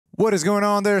What is going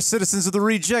on there, citizens of the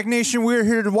Reject Nation? We're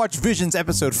here to watch Visions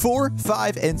episode 4,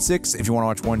 5, and 6. If you want to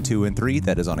watch 1, 2, and 3,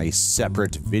 that is on a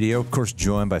separate video. Of course,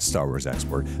 joined by Star Wars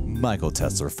expert Michael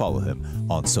Tesler. Follow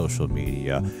him on social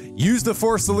media. Use the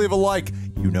Force to leave a like.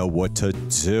 You know what to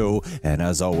do. And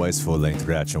as always, full-length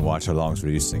reaction watch-alongs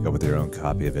where you sync up with your own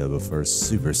copy available for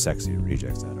super sexy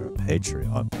rejects at our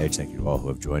Patreon page. Thank you to all who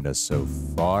have joined us so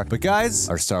far. But guys,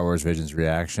 our Star Wars Visions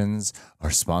reactions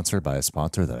are sponsored by a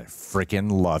sponsor that I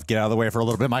freaking love. Get out of the way for a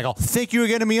little bit, Michael. Thank you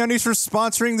again to MeUndies for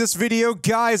sponsoring this video.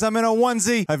 Guys, I'm in a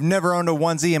onesie. I've never owned a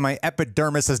onesie, and my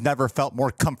epidermis has never felt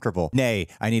more comfortable. Nay,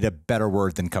 I need a better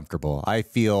word than comfortable. I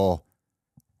feel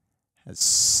as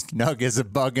snug as a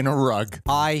bug in a rug.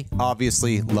 I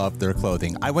obviously love their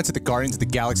clothing. I went to the Guardians of the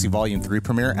Galaxy Volume 3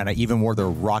 premiere, and I even wore their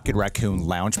Rocket Raccoon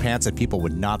lounge pants, and people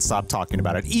would not stop talking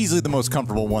about it. Easily the most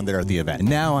comfortable one there at the event. And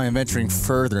now I am venturing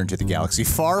further into the galaxy,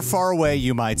 far, far away,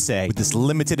 you might say, with this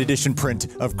limited edition print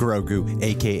of Grogu,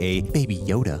 aka Baby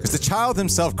Yoda. Because the child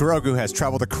himself, Grogu, has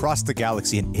traveled across the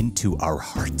galaxy and into our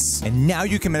hearts. And now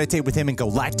you can meditate with him in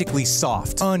galactically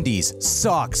soft undies,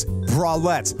 socks,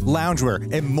 bralettes,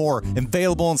 loungewear, and more.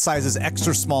 Available in sizes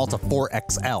extra small to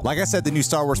 4XL. Like I said, the new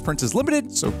Star Wars print is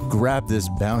limited, so grab this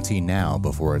bounty now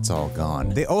before it's all gone.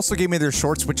 They also gave me their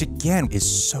shorts, which again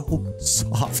is so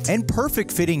soft and perfect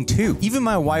fitting too. Even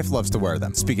my wife loves to wear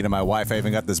them. Speaking of my wife, I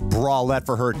even got this bralette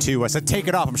for her too. I said, take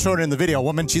it off. I'm showing it in the video,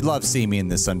 woman. She loves seeing me in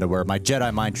this underwear. My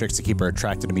Jedi mind tricks to keep her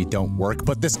attracted to me don't work,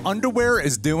 but this underwear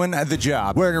is doing the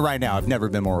job. Wearing it right now, I've never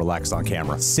been more relaxed on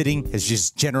camera. Sitting has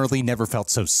just generally never felt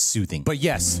so soothing. But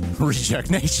yes, Reject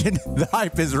Nation, the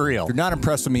hype is real. If you're not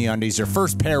impressed with MeUndies, your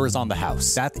first pair is on the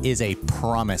house. That is a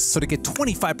promise. So to get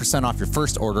 25% off your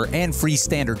first order and free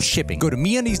standard shipping, go to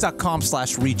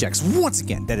MeUndies.com/rejects. Once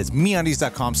again, that is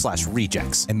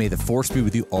MeUndies.com/rejects. And may the Force be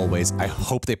with you always. I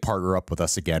hope they partner up with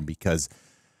us again because,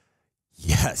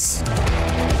 yes.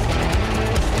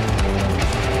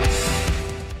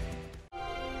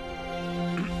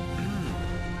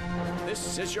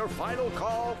 This is your final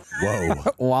call.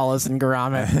 Whoa. Wallace and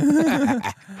Gromit.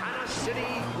 Hannah City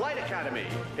Flight Academy.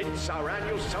 It's our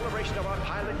annual celebration of our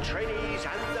pilot trainees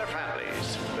and their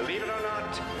families. Believe it or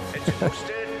not, it's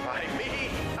hosted by me,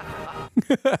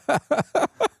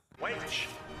 Wedge,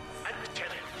 and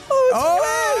Tilly.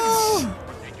 Oh!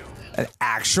 An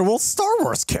actual Star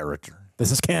Wars character.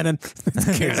 This is canon. This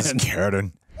is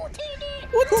canon.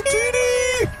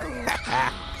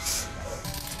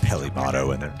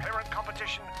 Pelimato and then Parent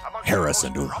competition among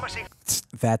Harrison. promising.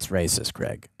 That's racist,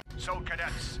 Greg. So,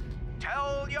 cadets,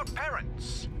 tell your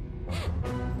parents.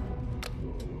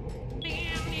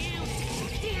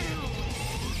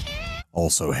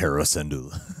 Also Harrison.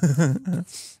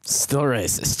 Still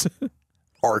racist.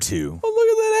 R2. Oh, look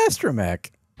at that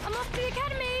astromech. I'm off to the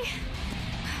academy.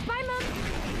 Bye, Mum.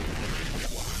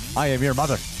 I am your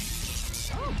mother.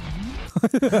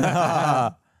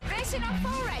 Racing up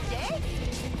already?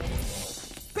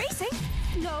 Racing?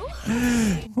 No.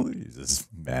 Use this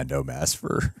Mando mask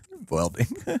for welding.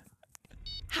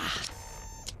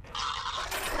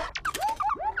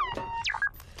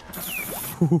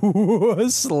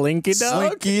 Slinky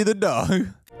dog. Slinky the dog.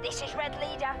 This is Red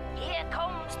Leader. Here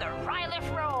comes the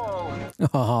Rylith roll.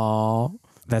 Oh,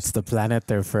 that's the planet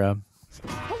they're from.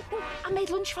 I made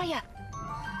lunch for you.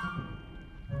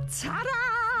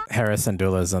 Ta-da! Harrison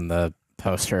Dula's on the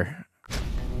poster.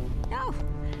 Oh,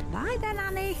 bye then,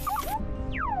 Annie.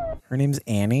 Her name's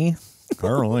Annie.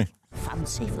 Apparently.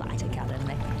 Fancy Flight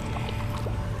Academy.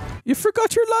 You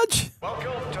forgot your lunch.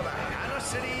 Welcome to the Hannah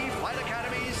City Flight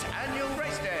Academy's annual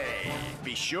race day.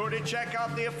 Be sure to check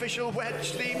out the official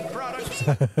Wedge-themed products.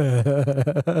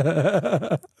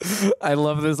 I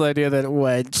love this idea that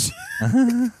Wedge.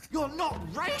 You're not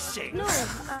racing! No.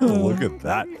 Look at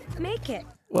that. Make it.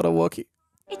 What a Wookiee.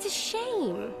 It's a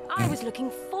shame. I was looking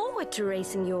forward to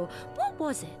racing your... What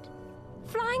was it?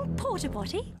 Flying porta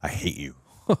potty? I hate you.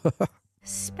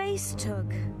 Space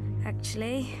tug,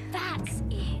 actually. That's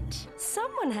it.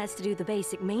 Someone has to do the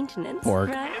basic maintenance, Pork.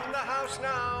 right? In the house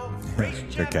now, race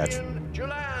Good catch. champion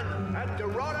Julian and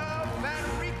Dorota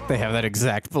Van Rico. They have that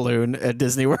exact balloon at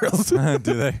Disney World.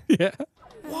 Do they? Yeah.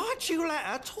 Why'd you let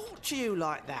her talk to you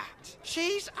like that?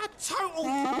 She's a total...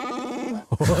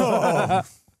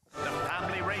 The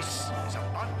family race is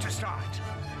about to start.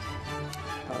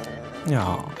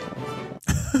 No.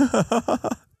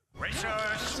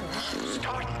 Racers,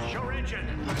 start your engine.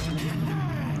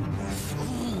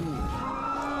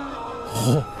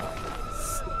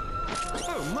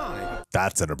 Oh my.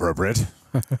 That's inappropriate.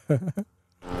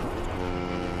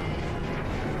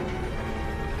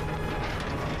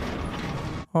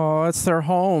 Oh, it's their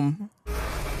home.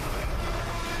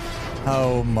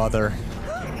 Oh, mother.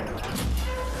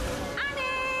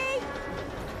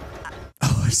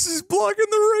 She's blocking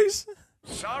the race.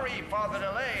 Sorry for the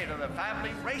delay to the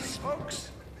family race, folks.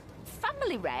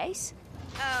 Family race?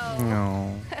 Oh.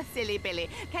 No. Silly Billy.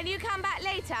 Can you come back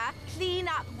later? Clean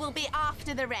up will be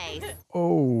after the race.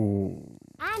 Oh.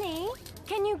 Annie,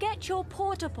 can you get your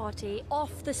porta potty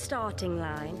off the starting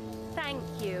line? Thank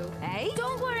you. Hey?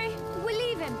 Don't worry, we're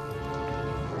leaving.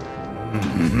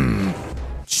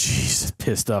 Jeez,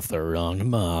 pissed off the wrong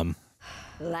mom.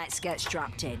 Let's get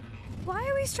strapped in. Why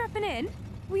are we strapping in?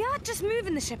 We are just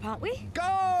moving the ship, aren't we?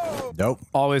 Go! Nope.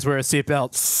 Always wear a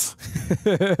seatbelt.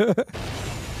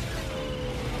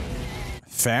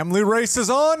 Family race is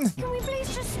on. Can we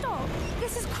please just stop?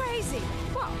 This is crazy.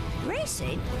 What?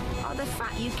 Racing? Oh, the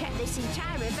fact you kept this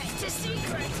entire event a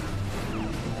secret.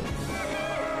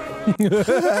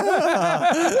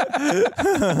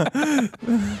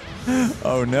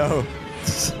 Oh no.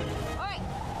 Oi,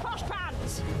 posh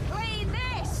pants! Clean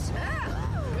this!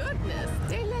 Oh, goodness.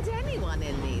 Don't let anyone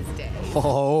in these days.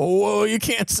 Oh, whoa, you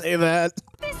can't say that.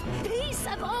 This piece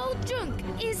of old junk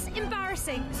is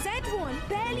embarrassing. Z1,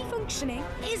 barely functioning,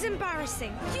 is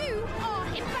embarrassing. You are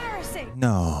embarrassing.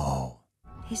 No.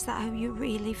 Is that how you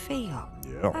really feel?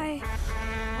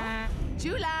 Yeah.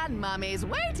 Julian, Mummy's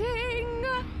waiting!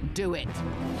 Do it.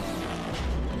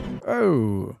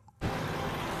 Oh.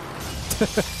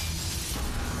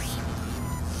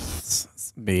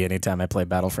 It's me anytime I play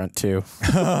Battlefront 2.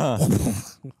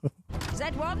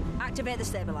 Z1, activate the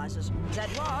stabilizers.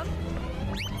 Z1.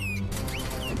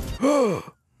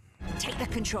 Take the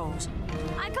controls.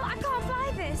 I can't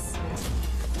fly this.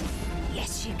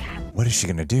 Yes, you can. What is she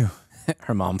gonna do?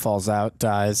 Her mom falls out,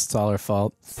 dies. It's all her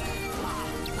fault. Hang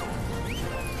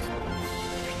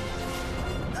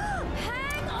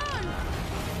on.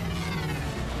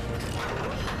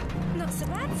 Not so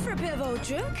bad for a bit of old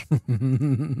junk.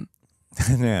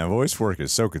 Yeah, voice work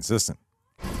is so consistent.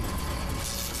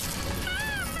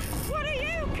 What are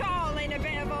you calling a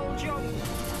bit of old junk?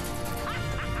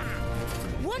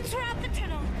 Once we're out the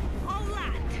tunnel, I'll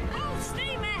land. I'll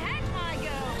steam ahead, my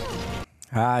girl.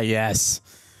 Ah, yes.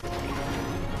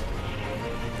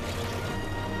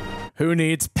 Who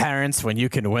needs parents when you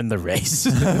can win the race?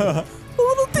 A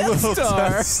little Death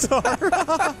Star.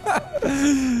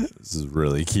 This is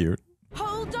really cute.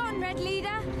 Hold on, Red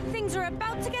Leader. Things are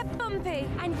about to get bumpy.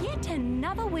 And yet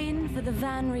another win for the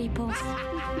Van Reapers.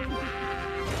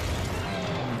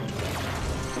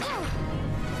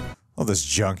 Oh, this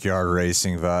junkyard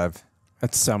racing vibe.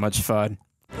 That's so much fun.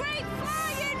 Great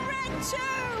flying, Red 2!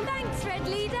 Thanks, Red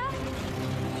Leader.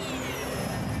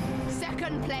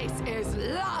 Second place is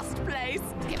last place.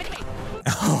 Give it to me.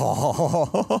 Hold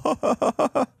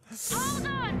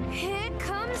on. Here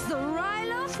comes the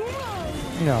Rylock Roll.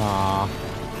 Aww.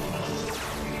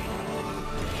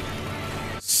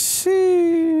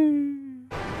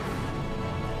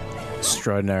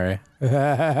 Extraordinary. Watch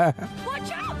out!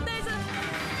 There's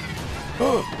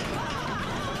a...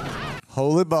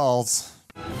 Holy balls.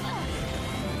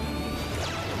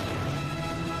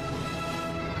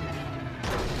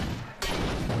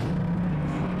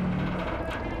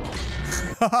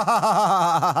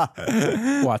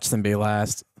 Watch them be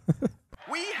last.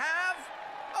 We have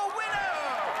a winner!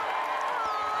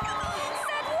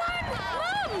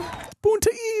 Mum! Born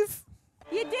to Eve.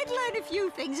 You did learn a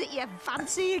few things at your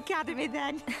fancy academy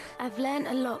then. I've learned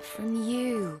a lot from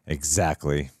you.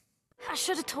 Exactly. I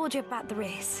should have told you about the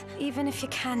race, even if you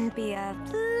can be a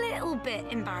little bit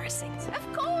embarrassing.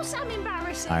 Of course I'm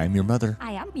embarrassing. I am your mother.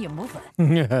 I am your mother.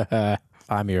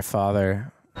 I'm your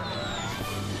father.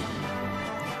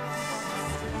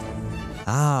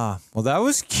 Ah, well, that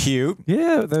was cute.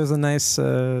 Yeah, there was a nice,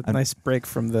 nice break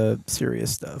from the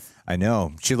serious stuff. I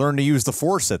know. She learned to use the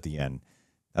Force at the end.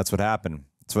 That's what happened.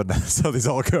 That's how these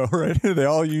all go, right? They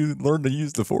all learn to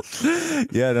use the Force.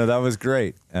 Yeah, no, that was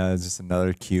great. Just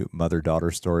another cute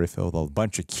mother-daughter story filled with a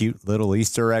bunch of cute little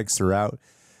Easter eggs throughout.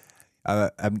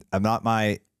 I'm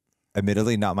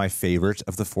admittedly not my favorite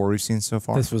of the four we've seen so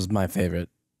far. This was my favorite.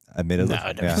 Admittedly, No,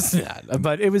 it was not.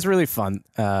 But it was really fun.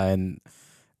 And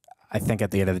I think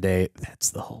at the end of the day,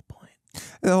 that's the whole point.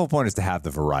 The whole point is to have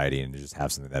the variety and to just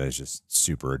have something that is just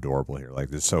super adorable here. Like,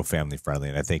 they're so family friendly,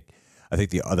 and I think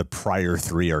the other prior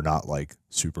three are not like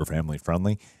super family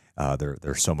friendly.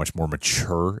 They're so much more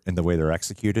mature in the way they're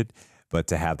executed. But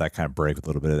to have that kind of break with a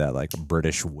little bit of that like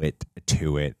British wit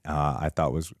to it, I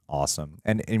thought was awesome.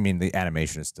 And I mean, the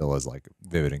animation is still as like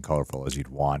vivid and colorful as you'd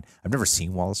want. I've never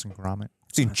seen Wallace and Gromit.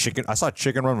 I've seen Chicken. I saw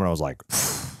Chicken Run when I was like,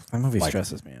 That movie like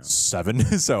stresses me out.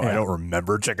 7, so I don't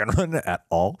remember Chicken Run at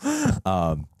all.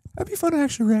 That'd be fun to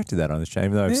actually react to that on this channel,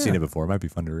 even though I've seen it before. It might be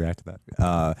fun to react to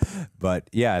that. But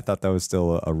yeah, I thought that was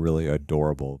still a really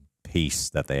adorable piece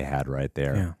that they had right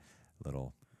there. Yeah.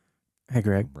 Little Hey,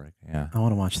 Greg. Yeah. I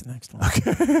want to watch the next one.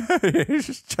 Okay. You're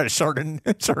just trying to shorten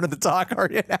the talk, are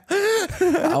you?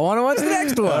 I want to watch the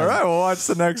next one. All right, we'll watch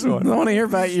the next one. I want to hear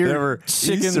about your There were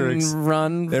chicken Easter eggs.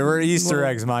 run. There were Easter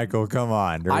eggs, Michael. Come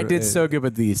on. I did so good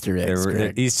with the Easter eggs. There were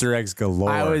Greg. Easter eggs galore.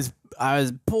 I was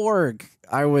Borg.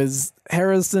 I was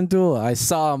Harrison Dula. I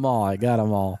saw them all. I got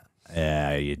them all.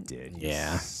 Yeah, you did. You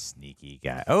Yeah. sneaky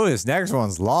guy. Oh, this next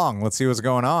one's long. Let's see what's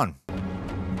going on.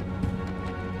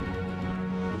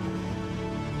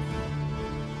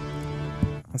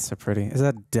 That's so pretty. Is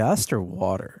that dust or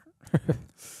water?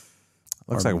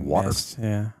 Looks Or like water. mist,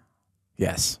 yeah.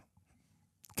 Yes.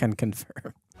 Can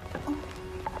confirm.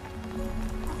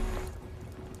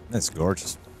 That's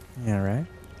gorgeous. Yeah, right?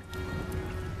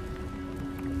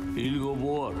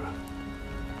 읽어보아라.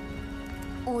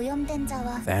 오염된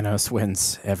자와 Thanos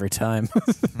wins every time.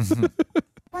 첫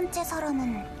번째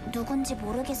사람은 누군지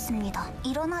모르겠습니다.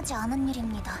 일어나지 않은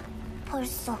일입니다.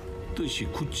 벌써 뜻이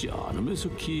굳지 않으면서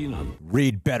기인한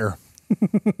Read better.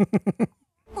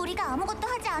 우리가 아무것도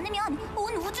하지 않으면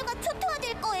온 우주가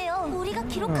초토화될 거예요. 우리가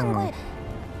기록한 걸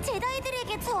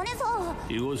제다이들에게 전해서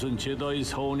이곳은 제다이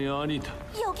사원이 아니다.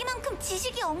 여기만큼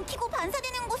지식이 엉키고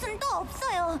반사되는 곳은 또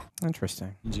없어요.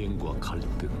 Interesting. 전쟁과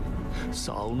갈등,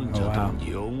 싸우는 와우.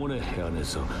 자들은 영원의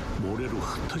해안에서 모래로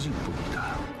흩어질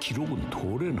뿐이다. 기록은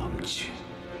돌에 남지.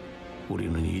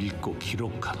 우리는 읽고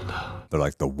기록한다. They're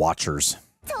like the Watchers.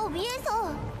 저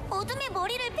위에서 어둠의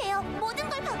머리를 베어 모든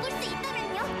걸 바꿀 수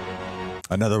있다면요?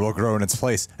 Another will grow in its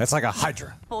place. That's like a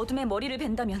Hydra. 어둠의 머리를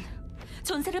벤다면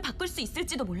전세를 바꿀 수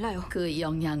있을지도 몰라요. 그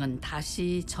영향은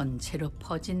다시 전체로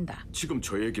퍼진다. 지금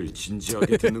저 얘기를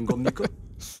진지하게 듣는 겁니까?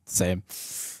 Same.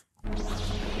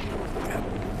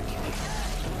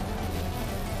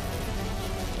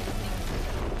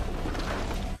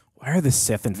 Why are the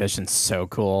Sith and Vision so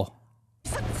cool?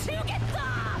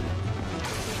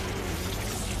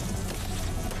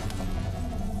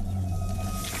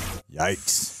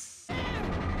 Yikes.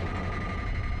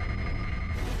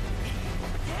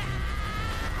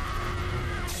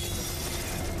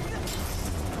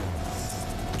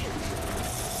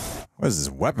 What is this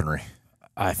weaponry?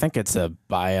 I think it's a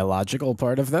biological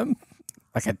part of them.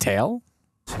 Like a tail?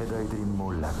 제다이들이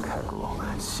몰락하고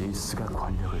시스가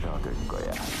권력을 얻을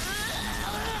거야.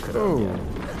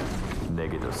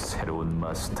 내게도 새로운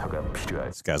마스터가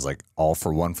필요할. This guy's like all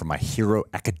for one for My Hero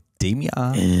Academia.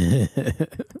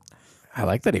 I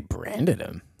like that he branded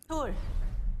him. 돌,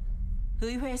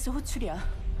 의회에서 호출이야.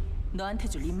 너한테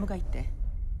줄 임무가 있대.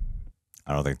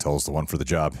 I don't think Toll's the one for the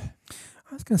job.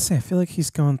 I was gonna say, I feel like he's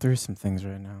going through some things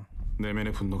right now.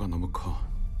 내면의 분노가 너무 커.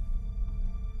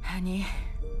 아니,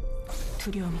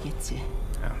 두려움이겠지.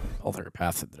 Yeah, all their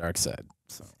path to the dark side.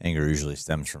 So. Anger usually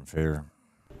stems from fear.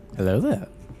 Hello there.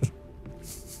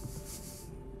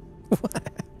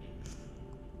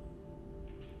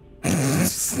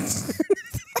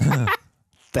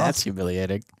 That's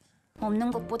humiliating.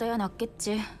 없는 것보다야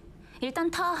낫겠지. 일단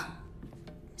타.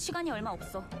 시간이 얼마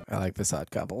없어. I like this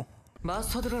odd couple.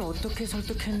 마스터들은 어떻게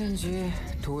설득했는지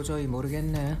도저히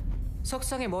모르겠네.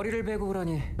 석상에 머리를 베고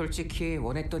오라니 솔직히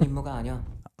원했던 임무가 아니야.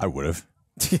 I would have.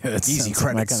 Yeah, that Easy sounds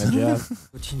like my credits. kind of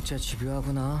job. 진짜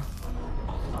집요하구나.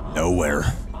 Nowhere.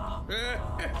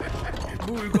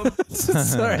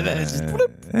 Sorry, that is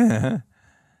just...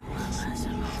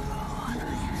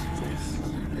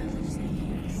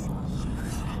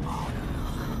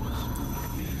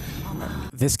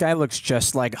 This guy looks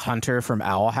just like Hunter from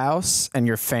Owl House, and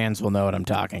your fans will know what I'm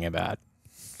talking about.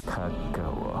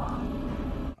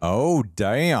 Oh,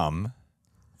 damn.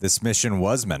 This mission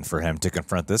was meant for him to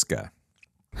confront this guy.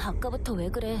 아까부터 왜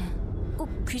그래? 꼭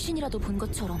귀신이라도 본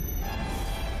것처럼.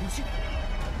 뭐지?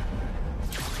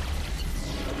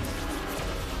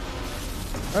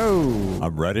 Oh.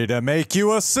 I'm ready to make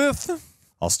you a Sith.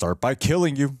 I'll start by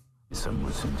killing you.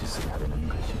 무슨 짓을 하려는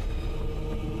거지?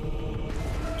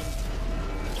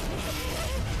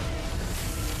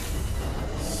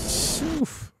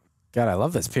 God, I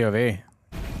love this POV.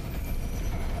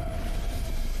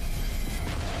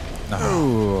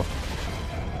 Oh.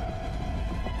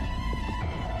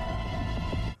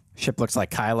 Ship looks like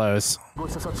Kylo's.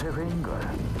 곳에서 재회인 걸.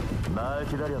 날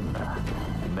기다렸나?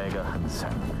 내가 항상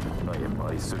너의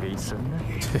머릿속에 있었나?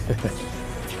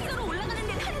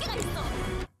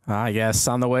 I guess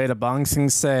on the way to Bang Sing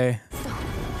Se.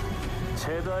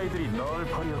 제다이들이 널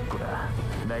버렸구나.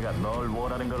 내가 널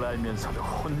원하는 걸 알면서도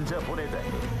혼자 보내다니.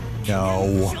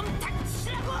 No.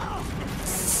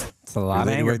 It's a lot of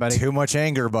You're anger, with buddy. too much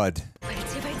anger, bud.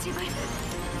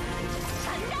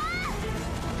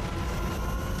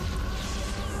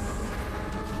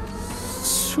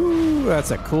 Whew,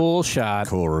 that's a cool shot.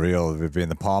 Cool reveal of it being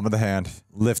the palm of the hand,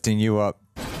 lifting you up.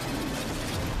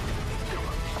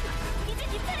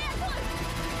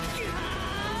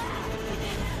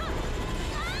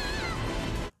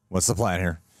 What's the plan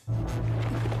here?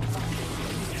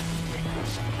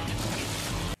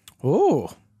 Ooh.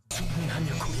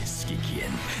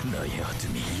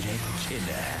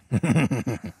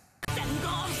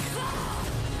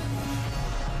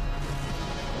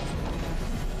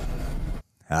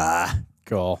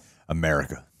 Cool.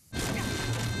 America.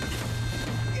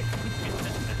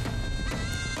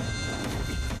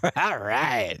 All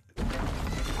right.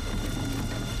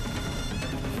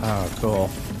 Oh, cool.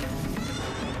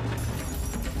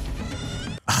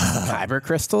 Kyber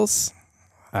crystals?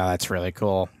 Oh, that's really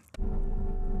cool.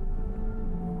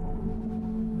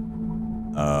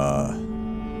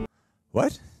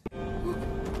 What?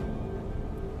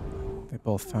 They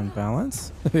both found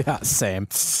balance? Yeah, same.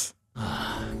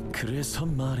 그래서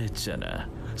말했잖아.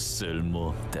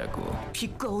 쓸모없다고.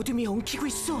 빛과 어둠이 엉키고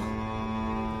있어.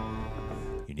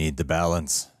 You need the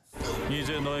balance.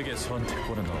 이제 너에게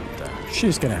선택권은 없다.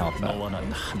 She's gonna help that. 너와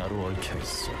난 하나로 얽혀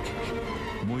있어.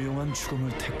 무용한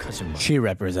죽음을 택하지 마. She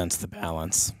represents the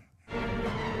balance.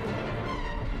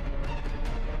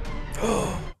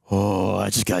 Oh, I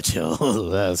just got you.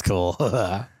 That was cool.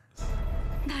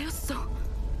 나였어.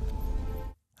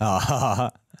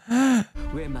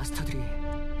 왜 마스터들이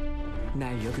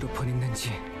날 여기로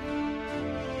보냈는지.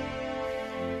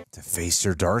 To face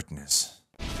your darkness.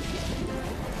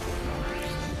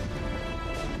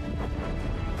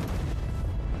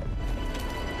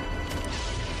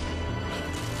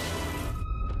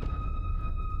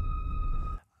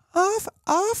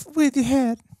 Off with your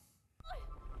head.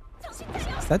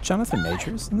 Is that Jonathan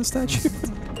Majors in the statue?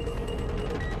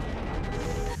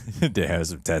 They have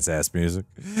some Tets ass music.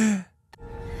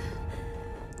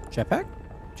 Jetpack?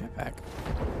 Jetpack.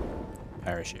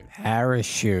 Parachute.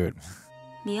 Parachute.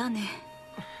 미안해.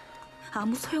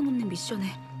 아무 소용없는 미션에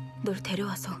널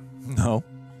데려와서. No.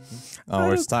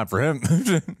 Oh, it's time for him.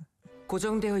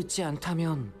 고정되어 있지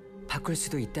않다면 바꿀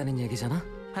수도 있다는 얘기잖아.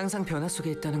 항상 변화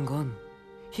속에 있다는 건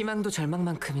희망도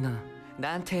절망만큼이나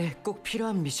나한테 꼭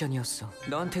필요한 미션이었어.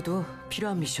 너한테도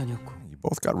필요한 미션이었고. You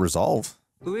both got resolve.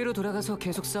 의외로 돌아가서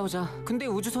계속 싸우자. 근데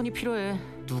우주선이 필요해.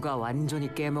 누가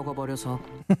완전히 깨먹어버려서.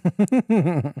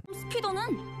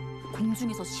 스피더는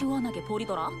공중에서 시원하게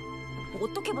버리더라.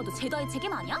 어떻게 봐도 제다의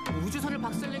책임 아니야? 우주선을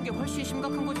박살낸 게 훨씬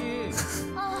심각한 거지.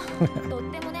 아, 너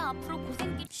때문에 앞으로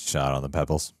고생길. Shot on the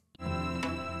pebbles.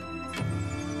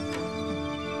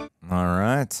 All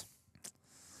right.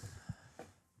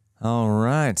 All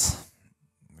right.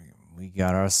 We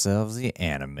got ourselves the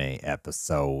anime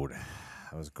episode.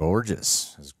 It was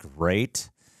gorgeous. It was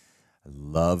great. I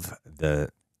love the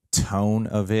tone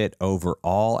of it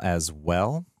overall as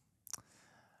well.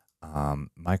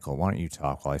 Michael, why don't you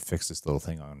talk while I fix this little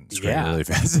thing on screen really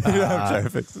fast? I'm trying to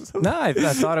fix this. No, I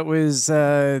thought it was,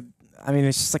 I mean,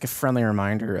 it's just like a friendly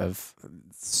reminder of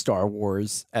Star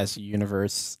Wars as a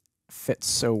universe fits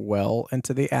so well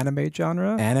into the anime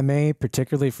genre. Anime,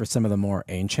 particularly for some of the more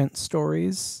ancient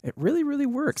stories, it really, really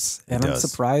works. And I'm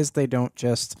surprised they don't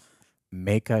just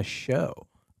make a show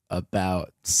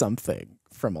about something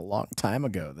from a long time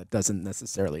ago that doesn't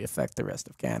necessarily affect the rest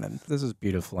of canon. This is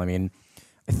beautiful. I mean,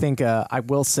 I think I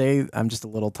will say I'm just a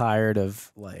little tired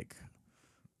of like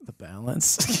the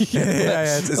balance.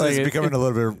 It's becoming a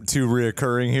little bit too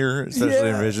reoccurring here, especially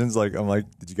in Visions. Like, I'm like,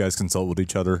 did you guys consult with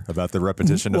each other about the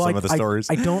repetition of some of the stories?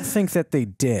 I don't think that they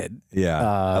did. Yeah,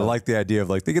 I like the idea of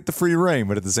like they get the free reign,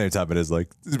 but at the same time, it is like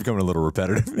it's becoming a little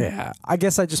repetitive. Yeah, I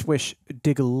guess I just wish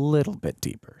dig a little bit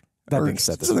deeper. That being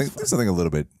said, something a little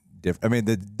bit different. I mean,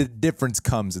 the difference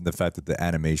comes in the fact that the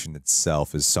animation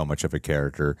itself is so much of a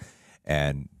character,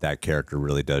 and that character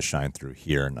really does shine through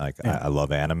here. And like, I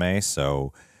love anime,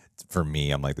 so for me,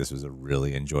 I'm like, this was a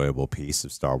really enjoyable piece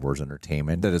of Star Wars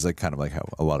entertainment. That is like kind of like how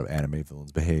a lot of anime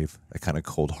villains behave. That kind of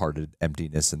cold-hearted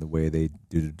emptiness in the way they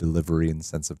do the delivery and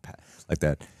sense of like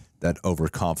that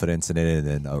overconfidence in it, and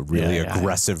then a really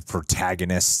aggressive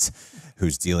protagonist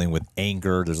who's dealing with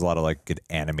anger. There's a lot of like good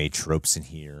anime tropes in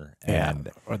here,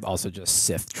 and or also just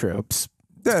Sith tropes.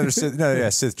 Yeah,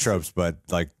 there's Sith tropes, but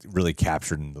like really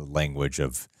captured in the language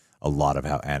of a lot of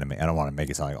how anime. I don't want to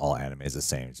make it sound like all anime is the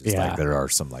same. It's just like there are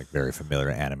some like very familiar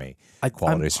anime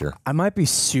qualities here. I might be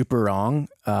super wrong,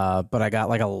 but I got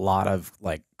like a lot of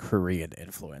like Korean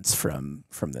influence from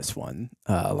this one.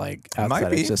 Like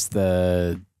outside of just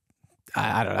the,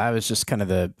 I don't know. I was just kind of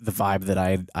the vibe that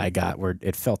I got where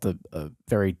it felt a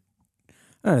very,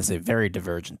 I don't want to say very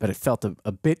divergent, but it felt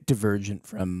a bit divergent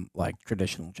from like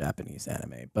traditional Japanese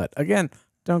anime. But again,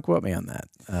 don't quote me on that.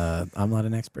 I'm not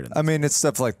an expert in that. I mean, it's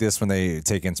stuff like this when they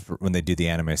take when they do the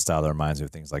anime style that reminds me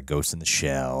of things like Ghost in the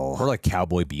Shell or like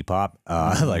Cowboy Bebop,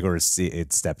 like where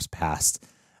it steps past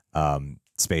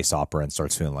space opera and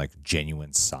starts feeling like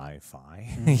genuine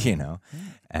sci-fi, you know.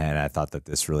 And I thought that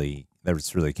this really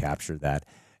captured that.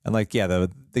 And like, yeah,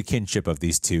 the kinship of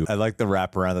these two. I like the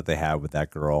wraparound that they had with that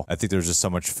girl. I think there was just so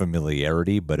much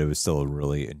familiarity, but it was still a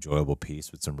really enjoyable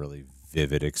piece with some really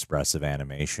vivid, expressive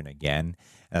animation again.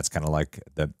 And that's kind of like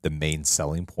the main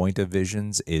selling point of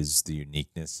Visions is the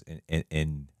uniqueness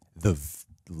in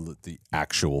the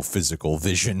actual physical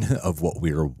vision of what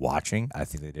we were watching. I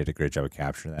think they did a great job of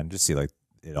capturing that, and just see like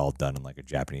it all done in like a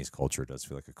Japanese culture. It does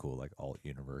feel like a cool like alt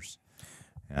universe.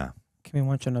 Yeah. Can we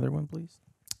watch another one, please?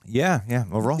 Yeah.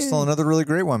 Overall, still another really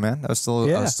great one, man. That was still,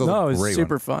 it a great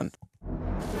super one. fun.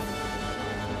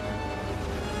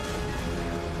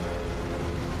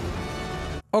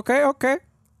 Okay.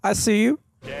 I see you.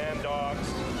 Damn dogs.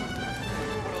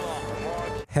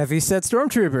 Heavy set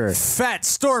stormtrooper. Fat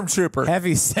stormtrooper.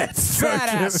 Heavy set fat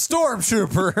ass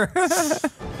stormtrooper.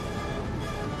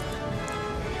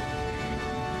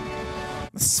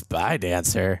 Spy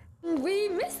dancer. We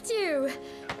missed you.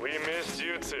 We missed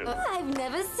you too. I've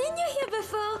never seen you here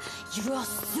before. You are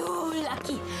so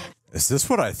lucky. Is this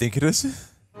what I think it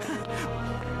is?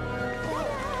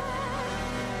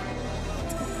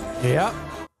 Yep.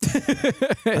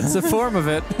 It's a form of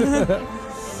it.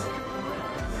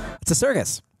 It's a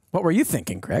circus. What were you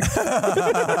thinking, Craig?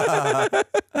 That's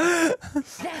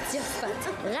your spot,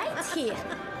 right here.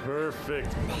 Perfect.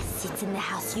 Best seats in the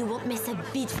house. You won't miss a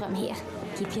beat from here.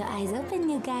 Keep your eyes open,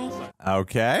 you guys.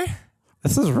 Okay.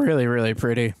 This is really, really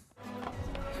pretty.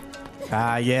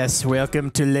 Ah, yes.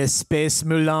 Welcome to l'Espace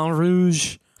Moulin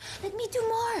Rouge. Let me do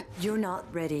more. You're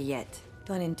not ready yet.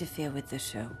 Don't interfere with the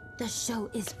show. The show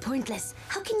is pointless.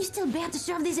 How can you still bear to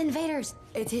serve these invaders?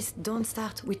 It is. Don't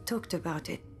start. We talked about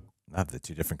it. I have the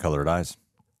two different colored eyes.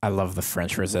 I love the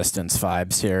French resistance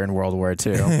vibes here in World War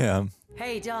II. Yeah.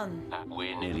 Hey, John.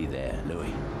 We're nearly there,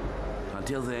 Louis.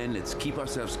 Until then, let's keep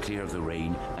ourselves clear of the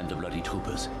rain and the bloody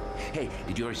troopers. Hey,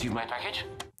 did you receive my package?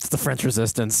 It's the French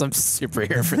resistance. I'm super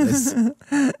here for this.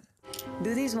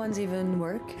 Do these ones even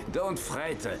work? Don't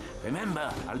fret.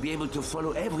 Remember, I'll be able to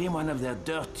follow every one of their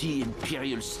dirty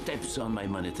Imperial steps on my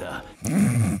monitor.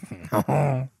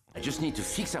 I just need to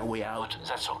fix our way out,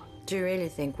 that's all. Do you really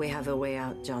think we have a way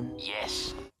out, John?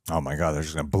 Yes. Oh my God, they're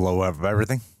just gonna blow up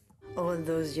everything. All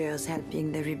those years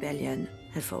helping the rebellion,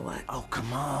 and for what? Oh,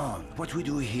 come on. What we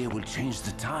do here will change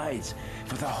the tides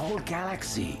for the whole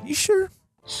galaxy. You sure?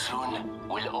 Soon,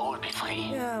 we'll all be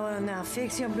free. Yeah, well, now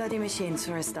fix your bloody machines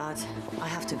for a start. I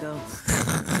have to go.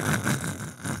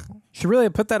 Should really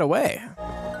put that away.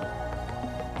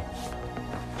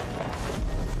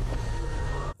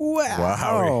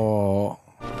 Wow.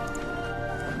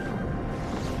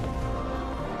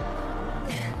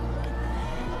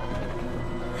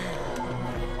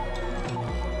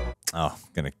 Oh,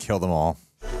 gonna kill them all.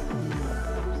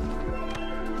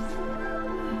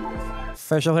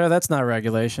 Facial hair, that's not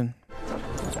regulation.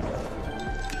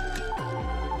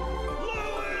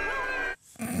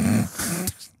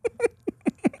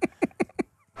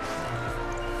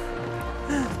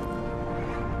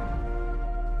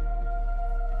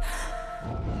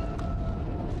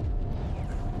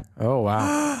 Oh,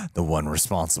 wow. The one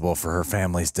responsible for her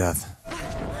family's death.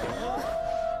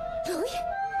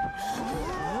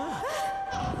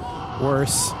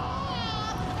 Worse.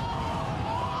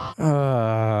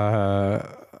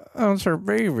 That's her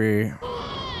baby.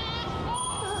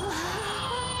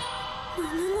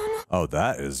 Oh,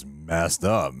 that is messed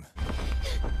up.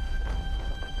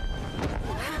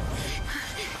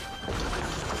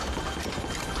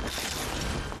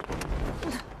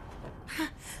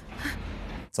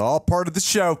 It's all part of the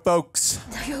show, folks.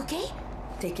 Are you okay?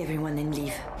 Take everyone and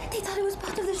leave. They thought it was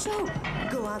part of the show.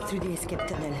 Go out through the escape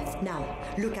tunnel. Now,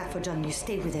 look out for John. You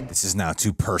stay with him. This is now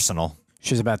too personal.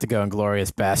 She's about to go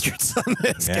Inglorious Bastards on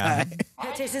this guy.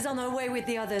 Hettis is on her way with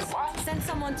the others. Send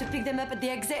someone to pick them up at the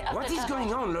exit. What is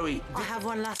going on, Louis? I have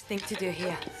one last thing to do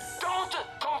here. Don't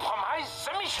compromise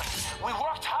the mission. We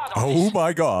worked hard on Oh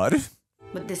my God.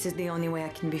 But this is the only way I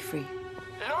can be free.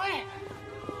 Louis!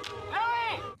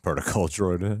 Protocol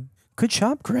droid. Good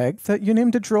job, Craig. That you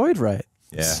named a droid right.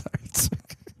 Yeah.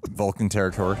 Vulcan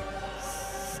territory.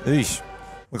 Eesh.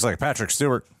 Looks like Patrick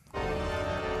Stewart.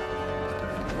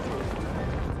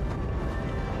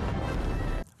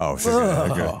 Oh, she's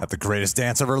gonna have the greatest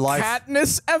dance of her life.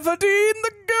 Katniss Everdeen,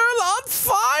 the girl on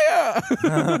fire.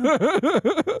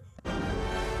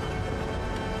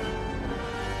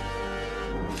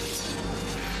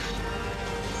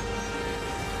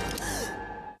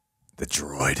 The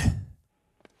droid.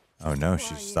 Oh no,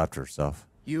 she stopped herself.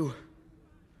 You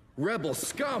rebel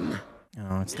scum!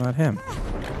 No, it's not him.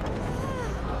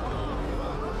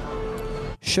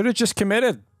 Should have just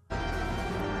committed.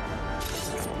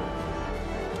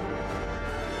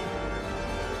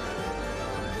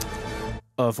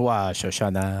 Au revoir,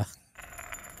 Shoshana.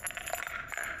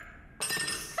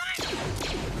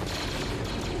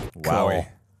 Wowie.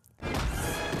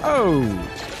 Oh.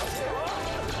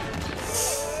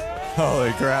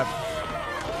 Holy crap.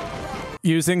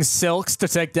 Using silks to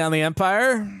take down the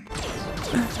Empire.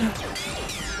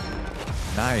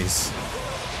 Nice.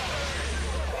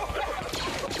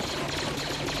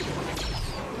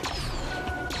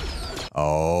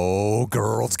 Oh,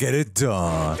 girls, get it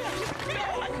done.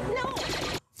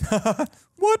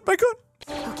 What? My God.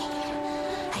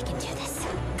 I can do this.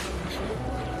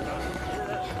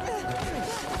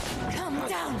 Calm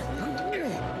down.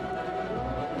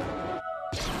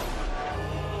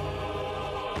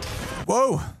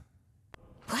 Whoa.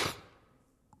 What?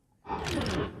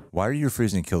 Why are you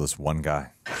refusing to kill this one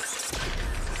guy?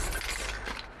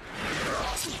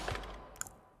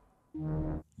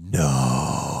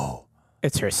 No.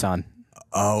 It's her son.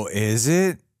 Oh, is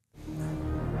it?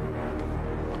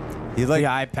 He like the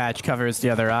eye patch covers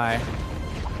the other eye.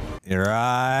 You're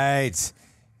right.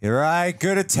 You're right.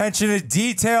 Good attention to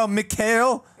detail,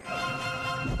 Mikhail.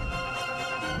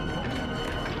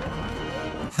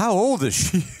 How old is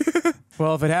she?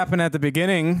 Well, if it happened at the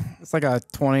beginning, it's like a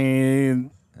 20,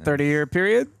 30-year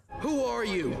period. Who are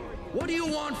you? What do you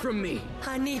want from me?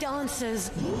 I need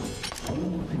answers.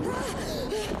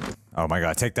 Oh my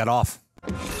God, take that off.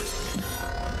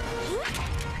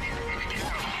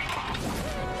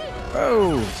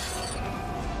 Oh.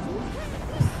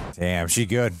 Damn, she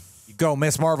good. You go,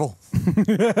 Miss Marvel.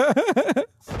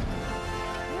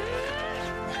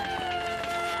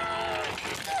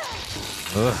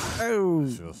 Ugh. Oh.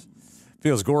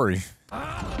 Feels gory.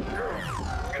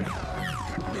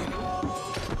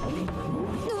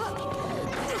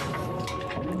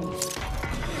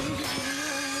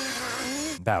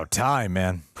 About time,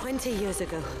 man. 20 years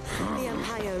ago, the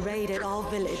Empire raided our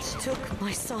village, took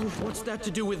my son. What's that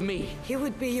to do with me? He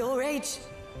would be your age.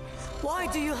 Why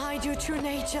do you hide your true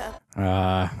nature?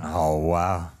 Oh,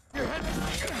 wow.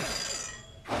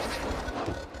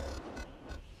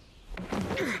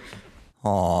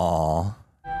 Aww.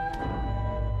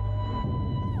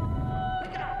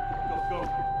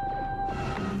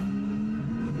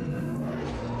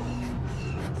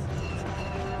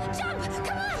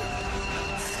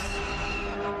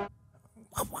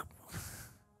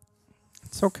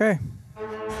 It's okay.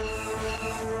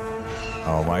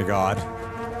 Oh my God.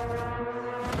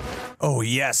 Oh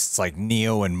yes, it's like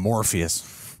Neo and Morpheus.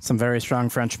 Some very strong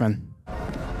Frenchmen.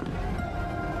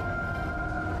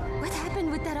 What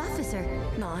happened with that officer?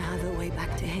 Now I have a way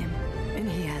back to him, and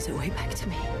he has a way back to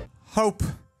me. Hope.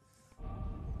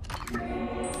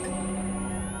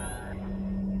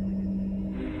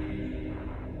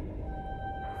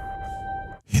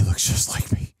 He looks just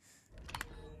like me.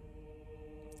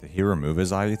 Did he remove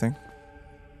his eye, you think?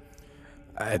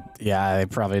 Yeah, I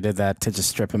probably did that to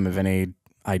just strip him of any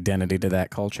identity to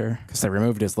that culture. Because they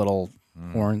removed his little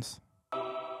horns.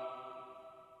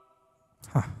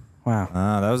 Huh.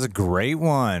 Wow. That was a great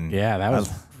one. Yeah, that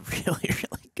was really,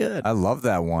 really good. I love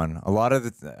that one. A lot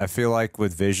of I feel like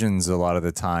with Visions, a lot of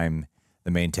the time,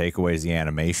 the main takeaway is the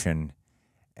animation.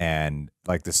 And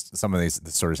like some of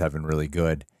the stories have been really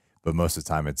good. But most of the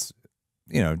time it's,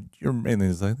 you know, you're mainly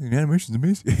just like, the animation's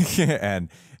amazing. and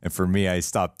for me, I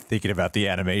stopped thinking about the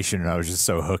animation and I was just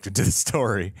so hooked into the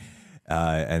story.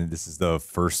 And this is the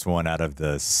first one out of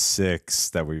the 6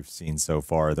 that we've seen so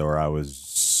far, though, where I was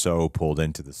so pulled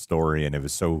into the story and it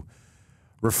was so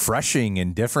refreshing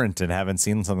and different, and haven't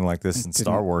seen something like this in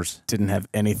Star Wars. Didn't have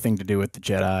anything to do with the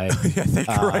Jedi. Yeah, thank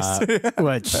Christ.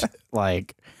 Which,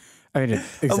 like, I mean,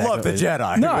 exactly. I love the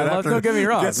Jedi. No, don't get me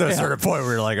wrong. Gets to a certain point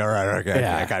where you're like, all right, okay,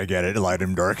 I kind of get it. Light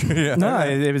and dark. Yeah. No,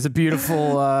 it was a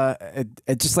beautiful,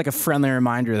 it's just like a friendly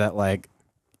reminder that, like,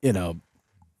 you know,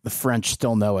 the French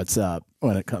still know what's up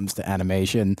when it comes to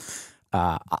animation.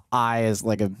 I, as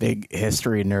like a big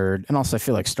history nerd, and also I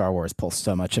feel like Star Wars pulls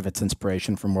so much of its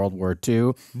inspiration from World War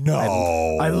II.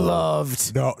 No, I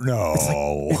loved. No. It's like,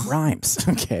 it rhymes.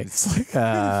 Okay,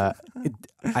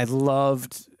 I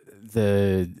loved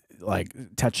the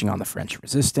touching on the French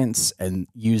Resistance and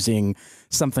using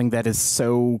something that is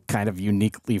so kind of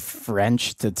uniquely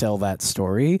French to tell that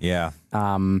story. Yeah.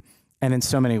 And in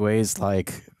so many ways,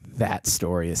 like, that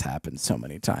story has happened so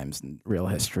many times in real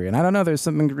history. And I don't know, there's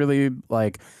something really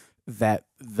like that,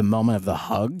 the moment of the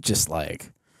hug, just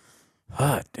like,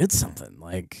 it did something.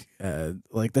 Like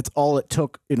that's all it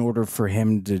took in order for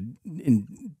him to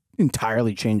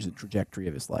entirely change the trajectory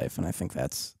of his life. And I think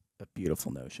that's a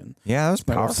beautiful notion. Yeah, that was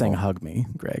powerful. Michael saying hug me,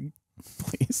 Greg,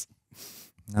 please.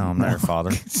 No, I'm not your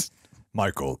father.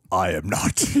 Michael, I am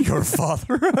not your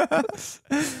father.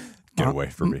 get away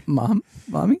from me.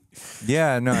 Mommy?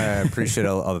 Yeah, no, I appreciate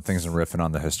all the things and riffing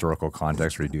on the historical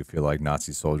context where you do feel like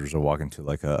Nazi soldiers are walking to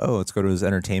like let's go to this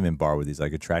entertainment bar with these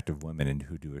like attractive women and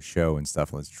who do a show and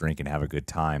stuff. Let's drink and have a good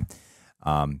time.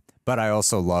 But I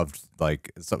also loved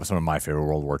like some of my favorite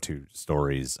World War II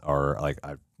stories are like,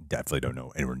 I definitely don't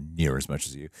know anywhere near as much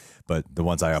as you, but the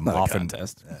ones I am often,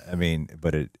 I mean,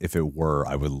 but if it were,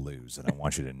 I would lose. And I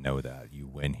want you to know that you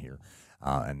win here.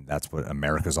 And that's what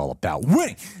America's all about,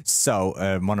 winning.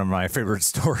 So one of my favorite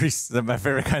stories, my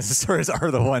favorite kinds of stories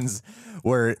are the ones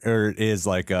where it is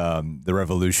like the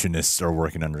revolutionists are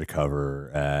working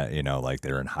undercover, you know, like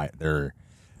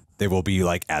they will be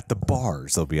like at the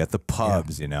bars, they'll be at the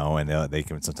pubs, you know, and they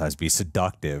can sometimes be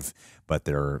seductive, but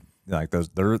they're like those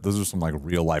are some like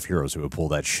real life heroes who would pull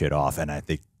that shit off. And I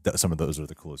think some of those are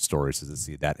the coolest stories to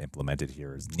see that implemented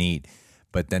here is neat.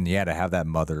 But then, yeah, to have that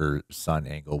mother-son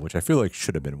angle, which I feel like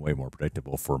should have been way more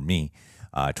predictable for me.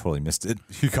 I totally missed it.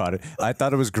 You got it. I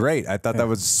thought it was great. I thought it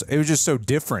was just so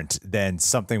different than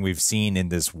something we've seen in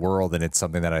this world. And it's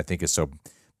something that I think is so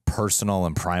personal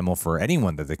and primal for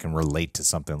anyone that they can relate to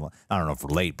something. I don't know if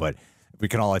relate, but we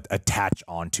can all attach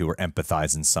onto or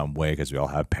empathize in some way because we all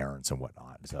have parents and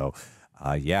whatnot. So,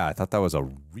 yeah, I thought that was a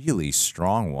really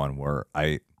strong one where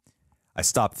I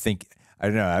stopped thinking. I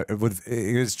don't know.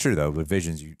 It's true though. With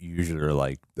Visions, you usually are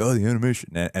like, oh, the animation,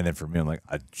 and then for me, I'm like,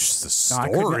 just the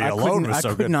story alone was so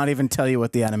good. I could not even tell you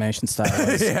what the animation style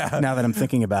is. Now that I'm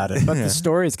thinking about it, but the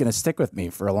story is going to stick with me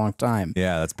for a long time.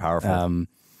 Yeah, that's powerful.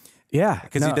 Yeah,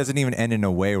 because he doesn't even end in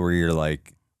a way where you're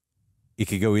like, it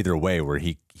could go either way, where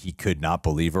he could not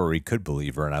believe her or he could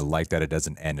believe her, and I like that it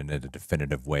doesn't end in a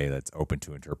definitive way that's open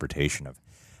to interpretation of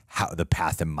how the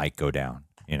path it might go down.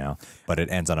 You know, but it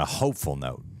ends on a hopeful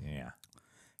note. Yeah.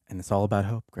 And it's all about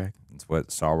hope, Greg. That's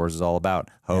what Star Wars is all about.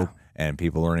 Hope and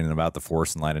people learning about the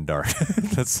Force and light and dark.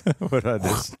 That's what it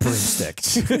is. Broomstick.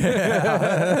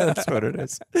 That's what it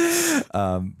is.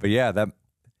 But yeah, that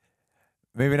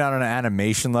maybe not on an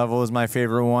animation level is my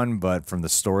favorite one, but from the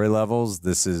story levels,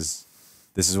 this is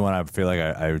one I feel like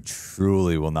I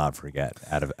truly will not forget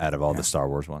out of all the Star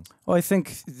Wars ones. Well, I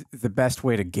think the best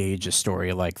way to gauge a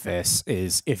story like this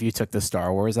is if you took the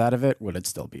Star Wars out of it, would it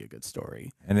still be a good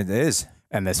story? And it is.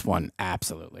 And this one,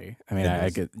 absolutely. I mean, I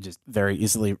could just very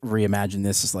easily reimagine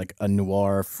this as like a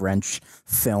noir French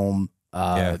film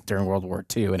during World War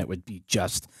II, and it would be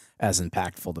just as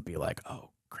impactful to be like,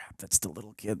 oh, crap, that's the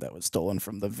little kid that was stolen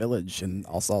from the village in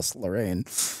Alsace-Lorraine.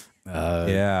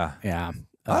 Yeah. Oh,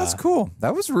 that's cool.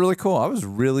 That was really cool. I was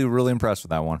really, really impressed with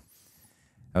that one.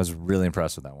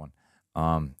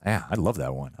 Yeah, I love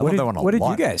that one. I love that one a lot. What did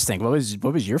you guys think? What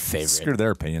was your favorite? Screw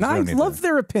their opinions. No, I love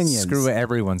their opinions. Screw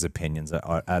everyone's opinions that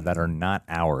are not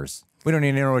ours. We don't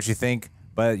need to know what you think,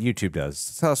 but YouTube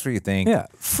does. Tell us what you think. Yeah,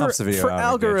 for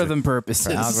algorithm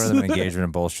purposes. For algorithm engagement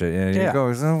and bullshit. You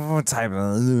go, what type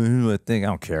of thing? I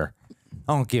don't care.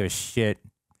 I don't give a shit.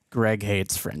 Greg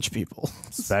hates French people.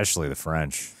 Especially the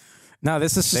French. No,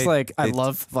 this is just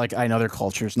I know their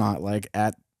culture's not like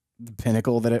at the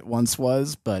pinnacle that it once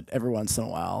was, but every once in a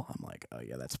while I'm like, oh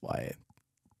yeah, that's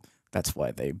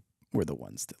why they were the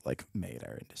ones that like made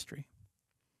our industry.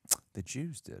 The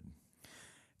Jews did.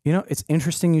 You know, it's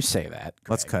interesting you say that, Greg.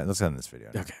 Let's cut in this video.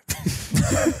 Okay.